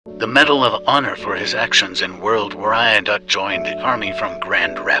the Medal of Honor for his actions in World War I. Joined the Army from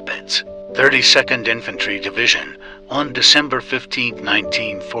Grand Rapids, 32nd Infantry Division, on December 15,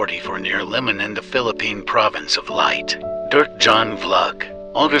 1944 near Limon in the Philippine province of Leyte. Dirk John Vlug,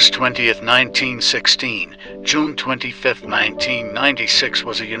 August 20, 1916, June 25, 1996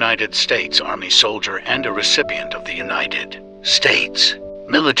 was a United States Army soldier and a recipient of the United States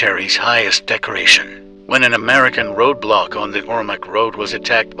military's highest decoration. When an American roadblock on the Ormoc Road was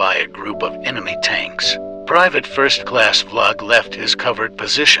attacked by a group of enemy tanks, Private First Class Vlug left his covered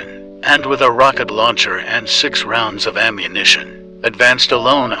position, and with a rocket launcher and 6 rounds of ammunition, advanced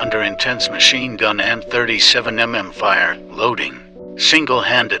alone under intense machine gun and 37mm fire loading.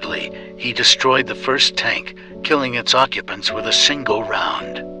 Single-handedly, he destroyed the first tank, killing its occupants with a single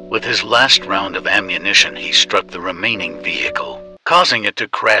round. With his last round of ammunition, he struck the remaining vehicle, causing it to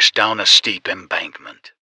crash down a steep embankment.